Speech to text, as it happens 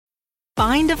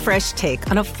Find a fresh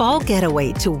take on a fall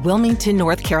getaway to Wilmington,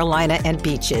 North Carolina and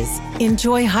beaches.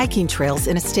 Enjoy hiking trails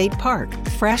in a state park,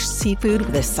 fresh seafood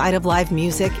with a side of live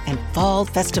music, and fall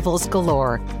festivals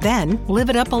galore. Then live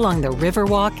it up along the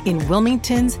Riverwalk in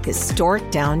Wilmington's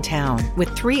historic downtown.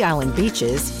 With 3 island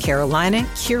beaches, Carolina,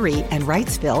 Curie, and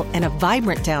Wrightsville, and a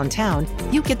vibrant downtown,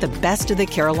 you get the best of the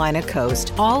Carolina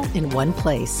coast all in one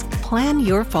place. Plan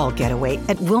your fall getaway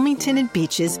at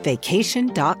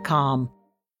WilmingtonandBeachesVacation.com.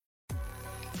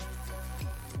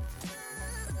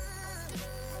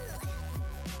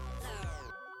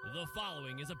 The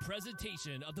following is a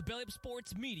presentation of the Belly Up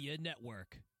Sports Media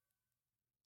Network.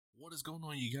 What is going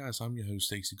on, you guys? I'm your host,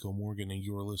 Stacey Cole Morgan, and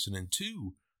you are listening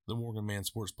to the Morgan Man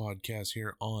Sports Podcast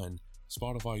here on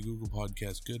Spotify, Google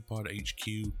Podcasts, Good Pod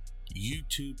HQ,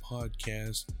 YouTube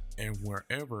Podcast, and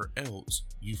wherever else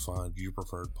you find your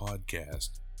preferred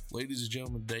podcast. Ladies and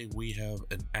gentlemen, today we have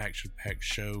an action-packed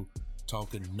show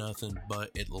talking nothing but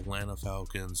Atlanta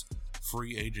Falcons,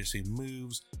 free agency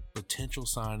moves, potential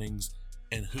signings,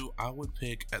 and who I would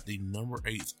pick at the number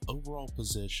 8th overall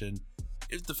position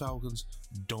if the Falcons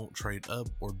don't trade up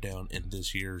or down in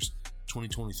this year's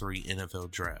 2023 NFL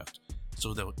Draft. So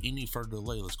without any further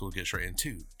delay, let's go get straight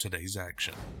into today's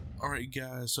action. Alright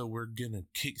guys, so we're going to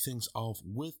kick things off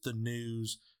with the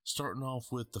news, starting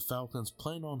off with the Falcons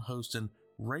plan on hosting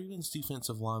Ravens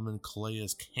defensive lineman Calais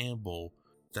Campbell.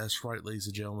 That's right, ladies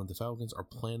and gentlemen, the Falcons are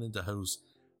planning to host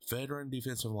veteran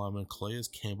defensive lineman Calais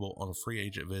Campbell on a free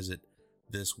agent visit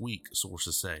this week,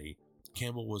 sources say.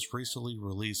 Campbell was recently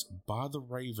released by the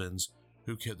Ravens,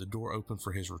 who kept the door open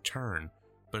for his return,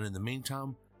 but in the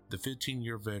meantime, the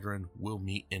 15-year veteran will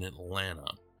meet in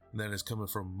Atlanta. And that is coming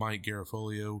from Mike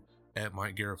Garafolo at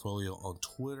Mike Garafolo on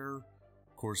Twitter.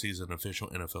 Of course, he's an official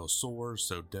NFL source,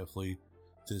 so definitely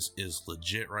this is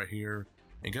legit right here.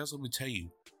 And guys, let me tell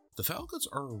you, the Falcons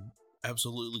are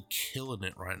absolutely killing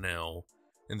it right now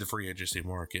in the free agency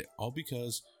market, all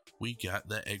because we got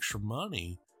that extra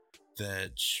money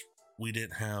that we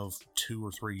didn't have 2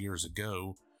 or 3 years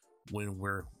ago when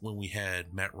we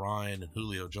had Matt Ryan and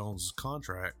Julio Jones'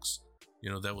 contracts. You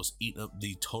know, that was eating up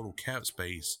the total cap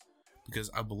space,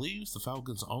 because I believe the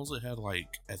Falcons honestly had,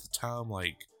 like, at the time,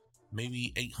 like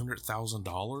maybe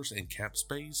 $800,000 in cap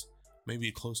space,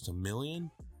 maybe close to $1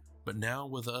 million. But now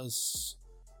with us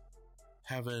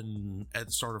having at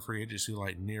the start of free agency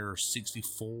like near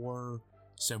 $70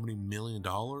 million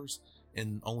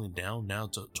and only down now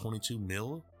to 22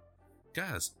 mil,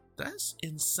 guys, that's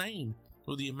insane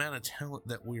with the amount of talent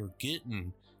that we are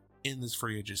getting in this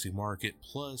free agency market,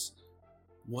 plus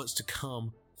what's to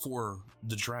come for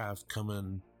the draft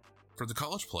coming for the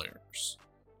college players.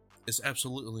 It's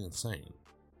absolutely insane.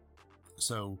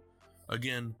 So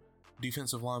again,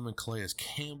 defensive lineman Calais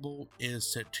Campbell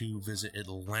is set to visit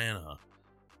Atlanta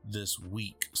this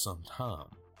week sometime.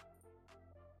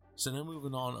 So now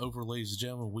moving on over, ladies and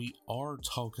gentlemen, we are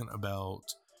talking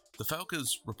about the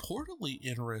Falcons reportedly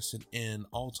interested in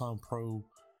all-time pro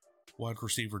wide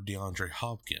receiver DeAndre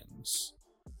Hopkins.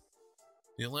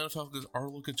 The Atlanta Falcons are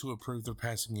looking to improve their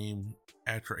passing game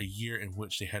after a year in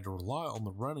which they had to rely on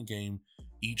the running game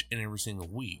each and every single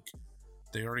week.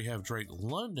 They already have Drake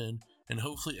London and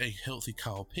hopefully a healthy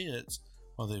Kyle Pitts,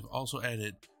 while they've also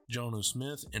added Jonnu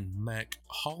Smith and Mac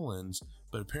Hollins,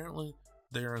 but apparently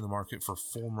they are in the market for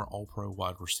former All-Pro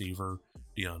wide receiver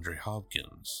DeAndre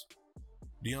Hopkins.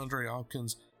 DeAndre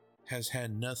Hopkins has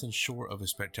had nothing short of a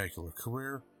spectacular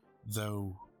career,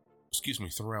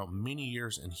 throughout many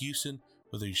years in Houston.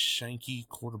 With a shanky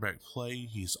quarterback play,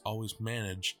 he's always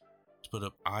managed to put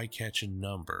up eye-catching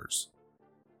numbers.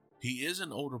 He is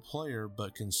an older player,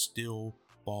 but can still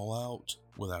ball out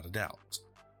without a doubt.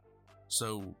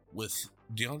 So with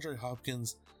DeAndre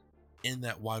Hopkins in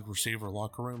that wide receiver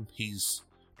locker room, he's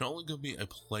not only going to be a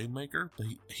playmaker, but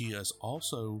he is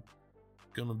also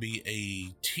going to be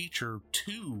a teacher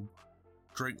to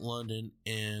Drake London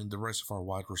and the rest of our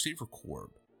wide receiver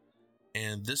corps.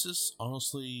 And this is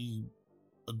honestly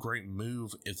a great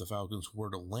move if the Falcons were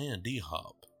to land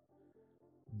D-Hop.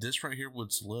 This right here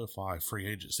would solidify free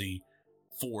agency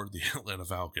for the Atlanta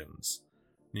Falcons,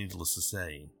 needless to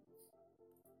say.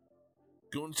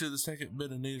 Going to the second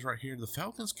bit of news right here, the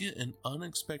Falcons get an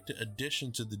unexpected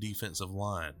addition to the defensive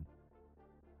line.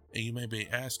 And you may be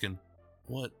asking,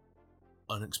 what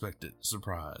unexpected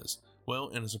surprise? Well,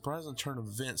 in a surprising turn of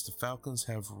events, the Falcons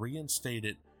have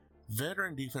reinstated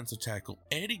veteran defensive tackle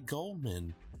Eddie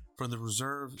Goldman from the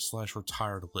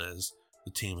reserve/retired list,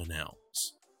 the team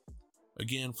announced.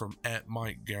 Again, from at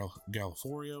Mike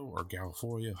Galaforio,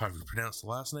 however you pronounce the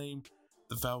last name,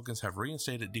 the Falcons have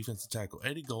reinstated defensive tackle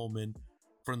Eddie Goldman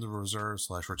from the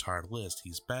reserve/retired list.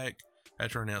 He's back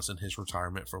after announcing his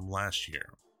retirement from last year.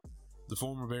 The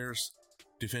former Bears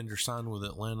defender signed with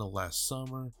Atlanta last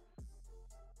summer,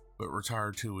 but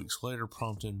retired 2 weeks later,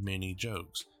 prompting many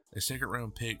jokes. A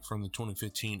second-round pick from the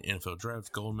 2015 NFL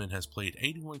Draft, Goldman has played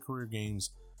 81 career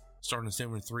games, starting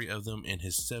 73 of them in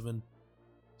his 7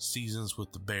 seasons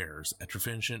with the Bears. After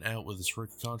finishing out with his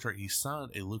rookie contract, he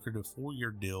signed a lucrative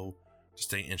 4-year deal to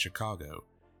stay in Chicago.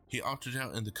 He opted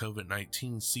out in the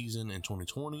COVID-19 season in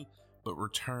 2020, but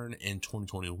returned in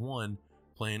 2021,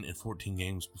 playing in 14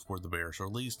 games before the Bears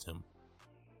released him.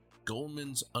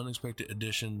 Goldman's unexpected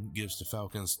addition gives the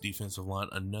Falcons' defensive line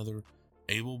another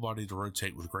able body to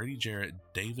rotate with Grady Jarrett,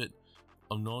 David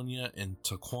Ononya, and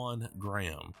Taquan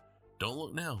Graham. Don't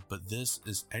look now, but this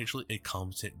is actually a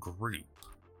competent group.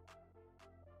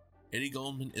 Eddie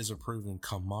Goldman is a proven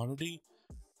commodity.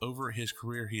 Over his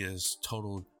career, he has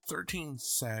totaled 13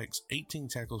 sacks, 18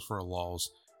 tackles for a loss,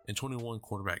 and 21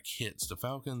 quarterback hits. The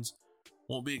Falcons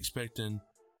won't be expecting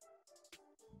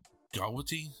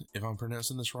Gawity, if I'm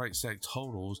pronouncing this right, sack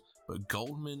totals, but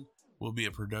Goldman will be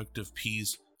a productive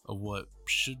piece of what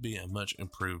should be a much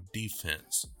improved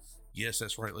defense. Yes,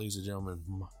 that's right, ladies and gentlemen.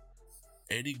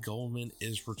 Eddie Goldman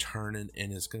is returning,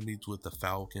 and it's going to be with the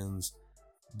Falcons.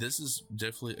 This is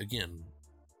definitely, again,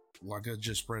 like I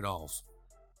just read off,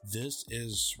 this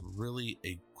is really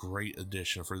a great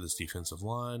addition for this defensive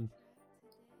line.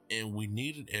 And we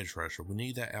need an edge rusher. We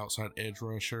need that outside edge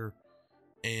rusher.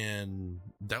 And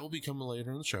that will be coming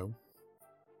later in the show.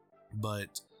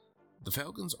 But the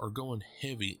Falcons are going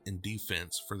heavy in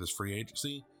defense for this free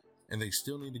agency. And they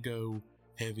still need to go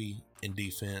heavy in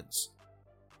defense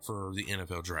for the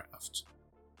NFL draft.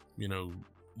 You know,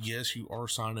 yes, you are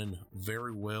signing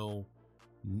very well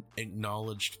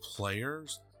acknowledged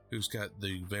players who's got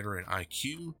the veteran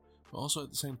IQ. But also at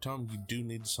the same time, you do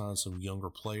need to sign some younger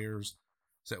players.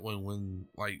 So that when,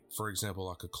 like, for example,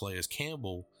 like a Calais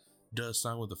Campbell does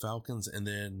sign with the Falcons and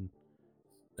then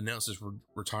announces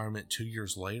retirement 2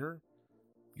 years later,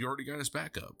 you already got his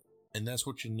backup. And that's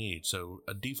what you need. So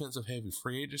a defensive heavy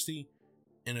free agency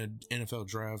in an NFL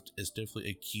draft is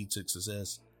definitely a key to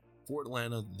success for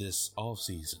Atlanta this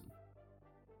offseason.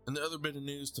 And the other bit of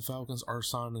news, the Falcons are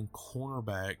signing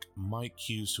cornerback Mike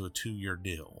Hughes to a 2-year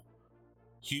deal.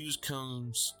 Hughes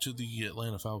comes to the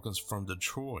Atlanta Falcons from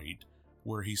Detroit,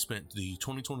 where he spent the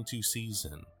 2022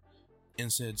 season.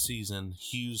 In said season,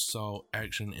 Hughes saw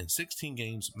action in 16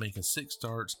 games, making 6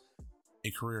 starts, a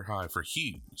career high for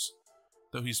Hughes.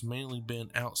 Though he's mainly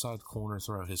been outside corner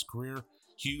throughout his career,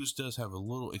 Hughes does have a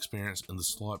little experience in the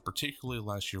slot, particularly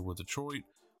last year with Detroit,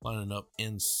 lining up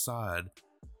inside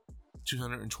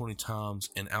 220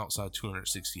 times and outside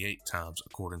 268 times,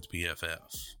 according to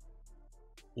PFF.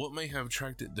 What may have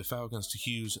attracted the Falcons to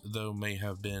Hughes, though, may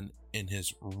have been in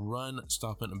his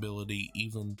run-stopping ability,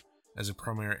 even as a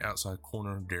primary outside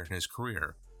corner during his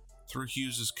career. Through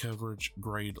Hughes' coverage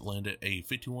grade landed a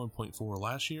 51.4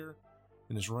 last year,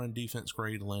 and his run defense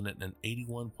grade landed an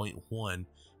 81.1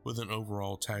 with an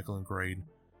overall tackling grade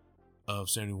of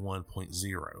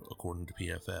 71.0, according to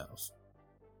PFF.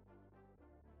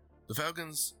 The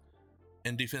Falcons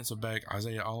and defensive back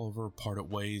Isaiah Oliver parted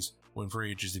ways when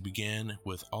free agency began,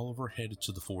 with Oliver headed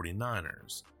to the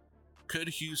 49ers. Could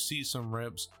Hughes see some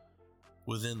reps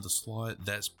within the slot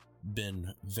that's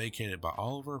been vacated by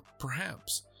Oliver?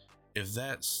 Perhaps, if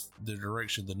that's the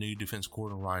direction the new defense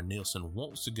coordinator Ryan Nielsen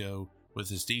wants to go with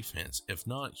his defense. If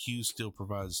not, Hughes still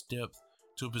provides depth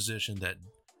to a position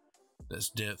that's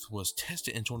depth was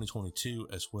tested in 2022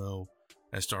 as well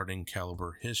as starting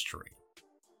caliber history.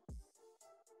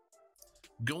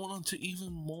 Going on to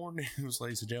even more news,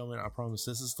 ladies and gentlemen, I promise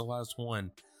this is the last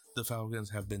one. The Falcons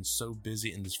have been so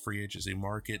busy in this free agency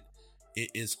market,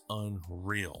 it is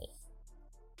unreal.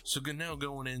 So now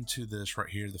going into this right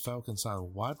here, the Falcons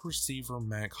signed wide receiver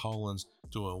Mac Hollins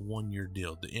to a 1-year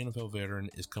deal. The NFL veteran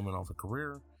is coming off a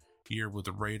career year with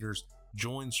the Raiders,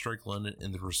 joined Drake London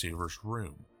in the receivers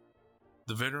room.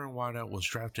 The veteran wideout was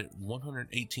drafted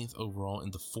 118th overall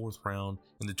in the 4th round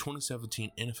in the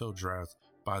 2017 NFL draft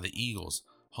by the Eagles.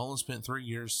 Hollins spent 3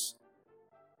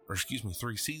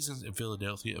 seasons in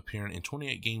Philadelphia, appearing in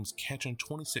 28 games, catching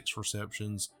 26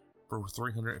 receptions for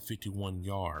 351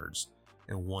 yards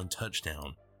and 1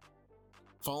 touchdown.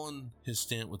 Following his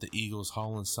stint with the Eagles,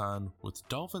 Hollins signed with the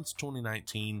Dolphins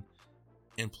 2019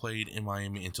 and played in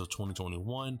Miami until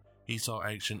 2021. He saw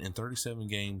action in 37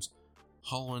 games,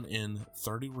 hauling in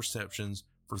 30 receptions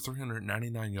for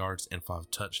 399 yards and 5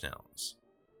 touchdowns.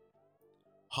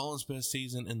 Hollins' best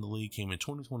season in the league came in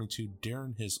 2022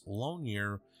 during his lone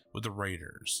year with the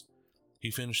Raiders. He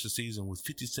finished the season with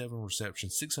 57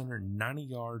 receptions, 690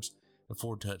 yards, and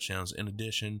 4 touchdowns, in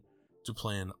addition to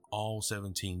play in all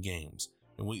 17 games.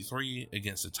 In Week 3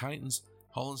 against the Titans,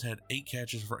 Hollins had 8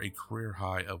 catches for a career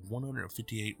high of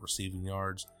 158 receiving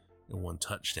yards and 1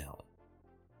 touchdown.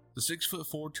 The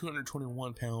 6'4",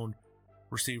 221-pound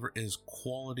receiver is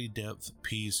quality depth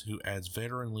piece who adds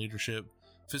veteran leadership,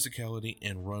 physicality,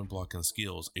 and run blocking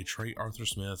skills, a trait Arthur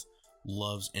Smith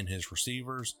loves in his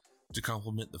receivers to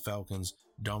complement the Falcons'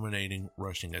 dominating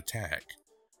rushing attack.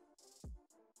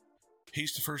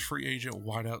 He's the first free agent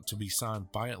wideout to be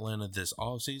signed by Atlanta this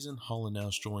offseason. Holland now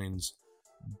joins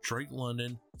Drake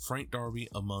London, Frank Darby,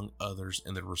 among others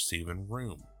in the receiving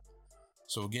room.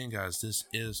 So again, guys, this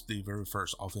is the very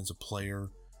first offensive player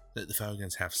that the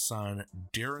Falcons have signed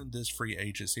during this free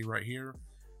agency right here.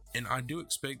 And I do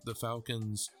expect the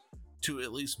Falcons to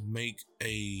at least make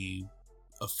a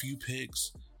few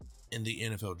picks in the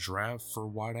NFL draft for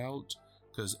wideout.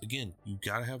 Because again, you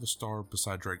got to have a star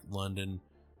beside Drake London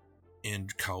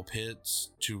and Kyle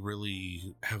Pitts to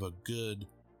really have a good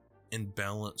and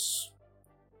balanced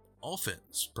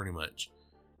offense, pretty much.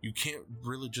 You can't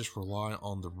really just rely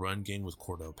on the run game with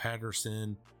Cordell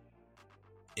Patterson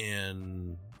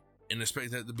and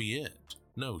expect that to be it.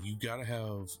 No, you got to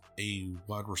have a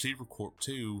wide receiver corp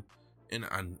too, and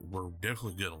we're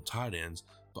definitely good on tight ends,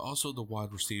 but also the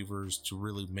wide receivers to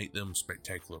really make them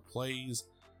spectacular plays.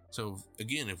 So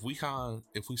again, if we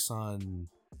sign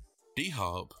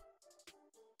D-Hop,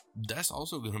 that's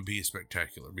also going to be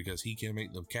spectacular because he can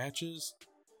make them catches.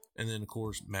 And then, of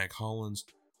course, Mac Hollins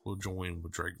will join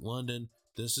with Drake London.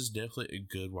 This is definitely a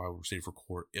good wide receiver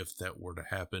core if that were to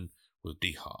happen with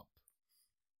D-Hop.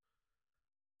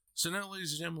 So now,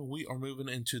 ladies and gentlemen, we are moving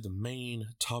into the main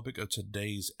topic of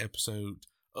today's episode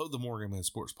of the Morgan Man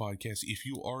Sports Podcast. If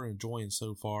you are enjoying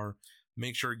so far,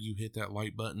 make sure you hit that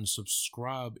like button,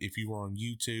 subscribe if you are on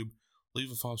YouTube, leave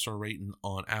a 5-star rating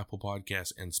on Apple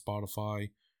Podcasts and Spotify.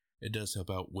 It does help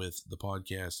out with the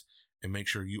podcast. And make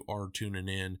sure you are tuning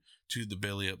in to the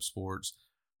Belly Up Sports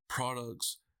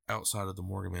products outside of the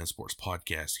Morgan Man Sports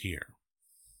Podcast here.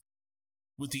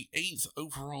 With the 8th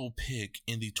overall pick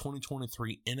in the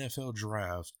 2023 NFL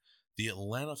Draft, the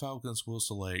Atlanta Falcons will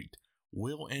select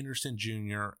Will Anderson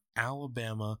Jr.,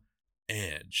 Alabama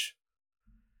edge.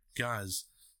 Guys,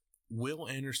 Will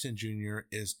Anderson Jr.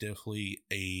 is definitely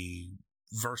a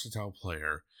versatile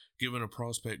player, given a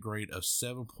prospect grade of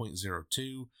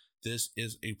 7.02. This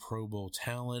is a Pro Bowl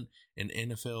talent, and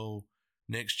NFL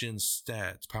Next Gen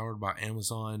Stats, powered by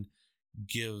Amazon,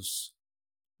 gives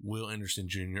Will Anderson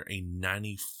Jr. a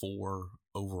 94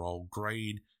 overall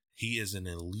grade. He is an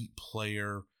elite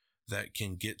player that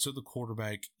can get to the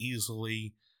quarterback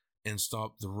easily and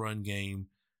stop the run game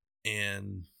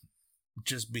and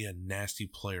just be a nasty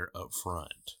player up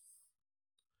front.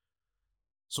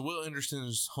 So Will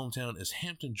Anderson's hometown is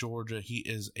Hampton, Georgia. He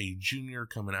is a junior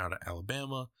coming out of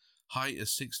Alabama. Height is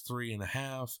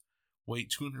 6'3.5", weight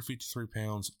 253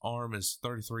 pounds, arm is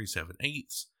 33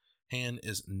 7/8, hand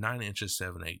is 9 inches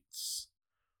 7/8.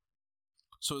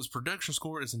 So his production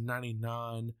score is a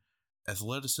 99,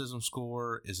 athleticism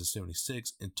score is a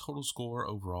 76, and total score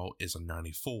overall is a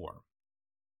 94.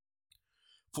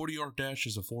 40-yard dash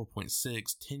is a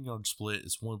 4.6, 10-yard split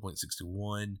is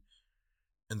 1.61,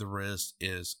 and the rest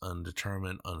is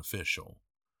undetermined, unofficial.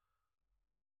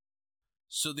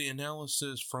 So the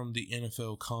analysis from the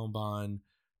NFL Combine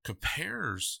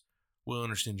compares Will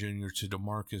Anderson Jr. to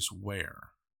DeMarcus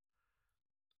Ware.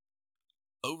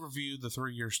 Overview: the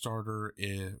 3-year starter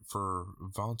for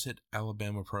vaunted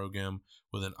Alabama program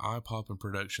with an eye-popping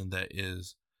production that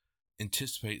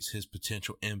anticipates his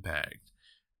potential impact.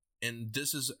 And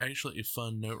this is actually a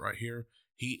fun note right here.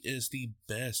 He is the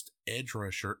best edge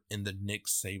rusher in the Nick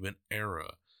Saban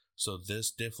era. So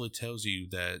this definitely tells you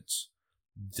that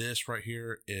this right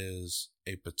here is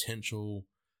a potential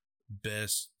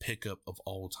best pickup of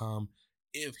all time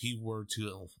if he were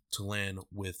to land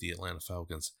with the Atlanta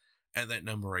Falcons at that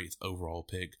number 8th overall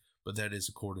pick. But that is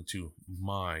according to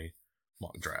my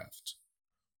mock draft.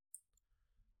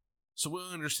 So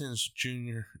Will Anderson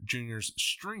Jr.'s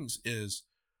strengths is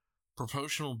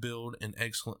proportional build and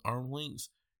excellent arm length,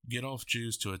 get off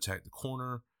juice to attack the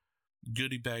corner,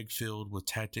 goodie bag filled with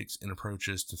tactics and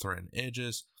approaches to threaten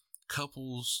edges,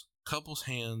 couples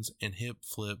hands and hip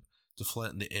flip to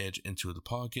flatten the edge into the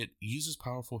pocket, uses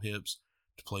powerful hips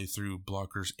to play through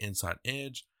blockers' inside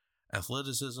edge,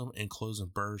 athleticism and closing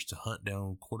bursts to hunt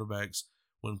down quarterbacks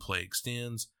when play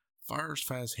extends, fires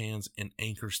fast hands and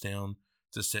anchors down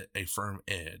to set a firm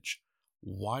edge.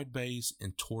 Wide base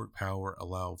and torque power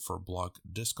allow for block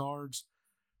discards,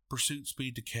 pursuit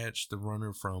speed to catch the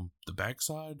runner from the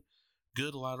backside,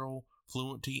 good lateral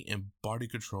fluency and body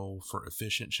control for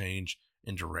efficient change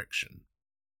in direction.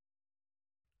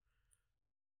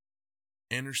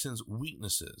 Anderson's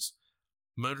weaknesses.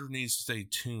 Motor needs to stay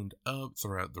tuned up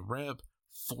throughout the rep,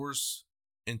 force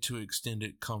into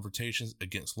extended confrontations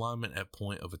against linemen at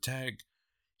point of attack.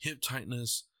 Hip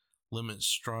tightness, limits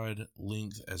stride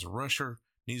length as a rusher,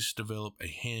 needs to develop a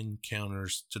hand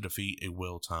counters to defeat a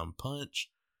well-timed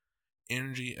punch.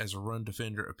 Energy as a run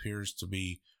defender appears to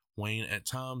be wane at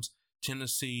times.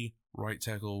 Tennessee right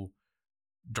tackle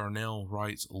Darnell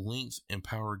Wright's length and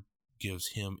power gives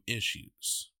him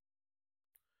issues.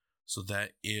 So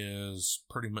that is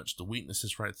pretty much the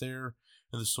weaknesses right there.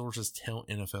 And the sources tell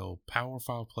NFL Power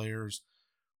 5 players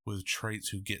with traits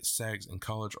who get sacks in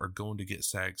college are going to get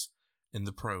sacks in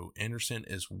the pro. Anderson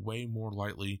is way more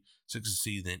likely to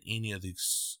succeed than any of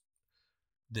these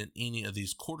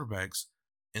quarterbacks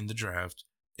in the draft.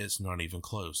 It's not even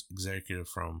close. Executive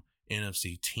from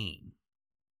NFC Team.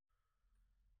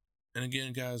 And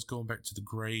again, guys, going back to the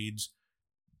grades,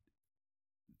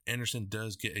 Anderson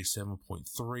does get a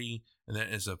 7.3, and that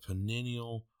is a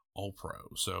perennial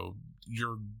All-Pro. So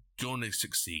you're going to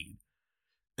succeed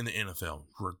in the NFL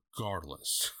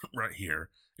regardless, right here,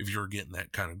 if you're getting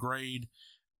that kind of grade.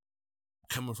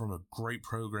 Coming from a great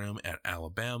program at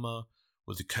Alabama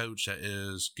with a coach that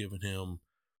is giving him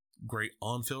great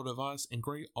on-field advice and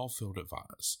great off-field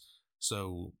advice.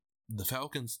 So the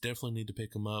Falcons definitely need to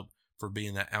pick him up for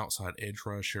being that outside edge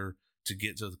rusher to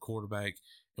get to the quarterback.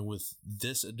 And with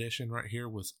this addition right here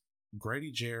with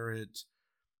Grady Jarrett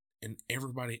and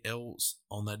everybody else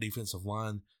on that defensive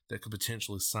line that could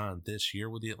potentially sign this year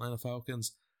with the Atlanta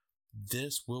Falcons,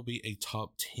 this will be a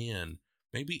top 10,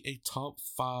 maybe a top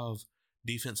 5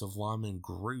 defensive lineman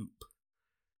group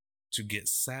to get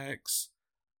sacks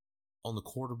on the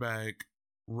quarterback,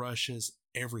 rushes,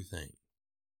 everything.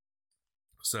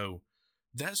 So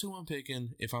that's who I'm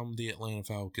picking if I'm the Atlanta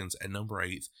Falcons. At number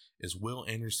 8 is Will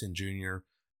Anderson Jr.,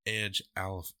 edge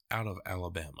out of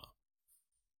Alabama.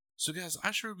 So guys,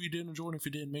 I sure hope you did enjoy, and if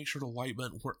you did, make sure to like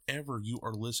button wherever you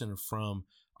are listening from.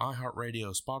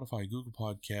 iHeartRadio, Spotify, Google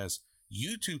Podcasts,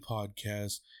 YouTube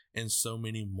Podcasts, and so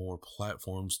many more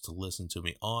platforms to listen to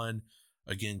me on.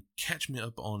 Again, catch me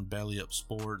up on Belly Up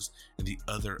Sports and the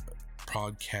other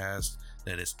podcast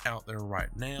that is out there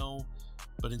right now.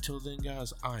 But until then,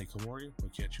 guys, Morgan, will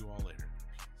catch you all later.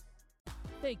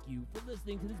 Thank you for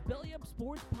listening to this Belly Up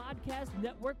Sports Podcast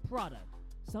Network product.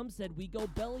 Some said we go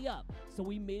belly up, so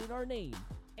we made it our name,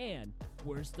 and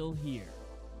we're still here.